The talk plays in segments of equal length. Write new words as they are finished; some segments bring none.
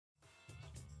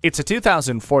It's a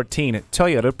 2014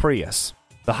 Toyota Prius,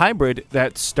 the hybrid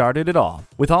that started it all,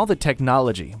 with all the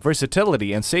technology,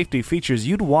 versatility, and safety features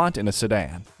you'd want in a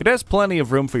sedan. It has plenty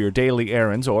of room for your daily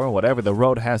errands or whatever the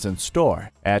road has in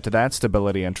store. Add to that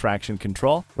stability and traction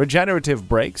control, regenerative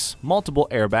brakes, multiple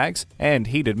airbags, and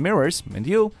heated mirrors, and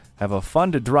you have a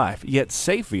fun-to-drive yet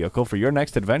safe vehicle for your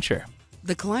next adventure.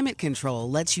 The climate control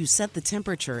lets you set the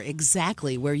temperature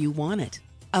exactly where you want it.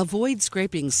 Avoid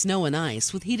scraping snow and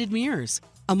ice with heated mirrors.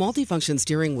 A multifunction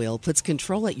steering wheel puts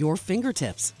control at your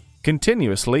fingertips,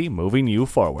 continuously moving you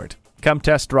forward. Come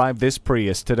test drive this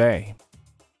Prius today.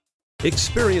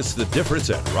 Experience the difference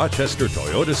at Rochester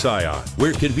Toyota Scion.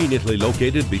 We're conveniently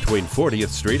located between 40th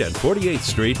Street and 48th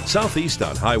Street, southeast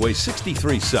on Highway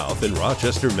 63 South in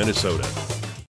Rochester, Minnesota.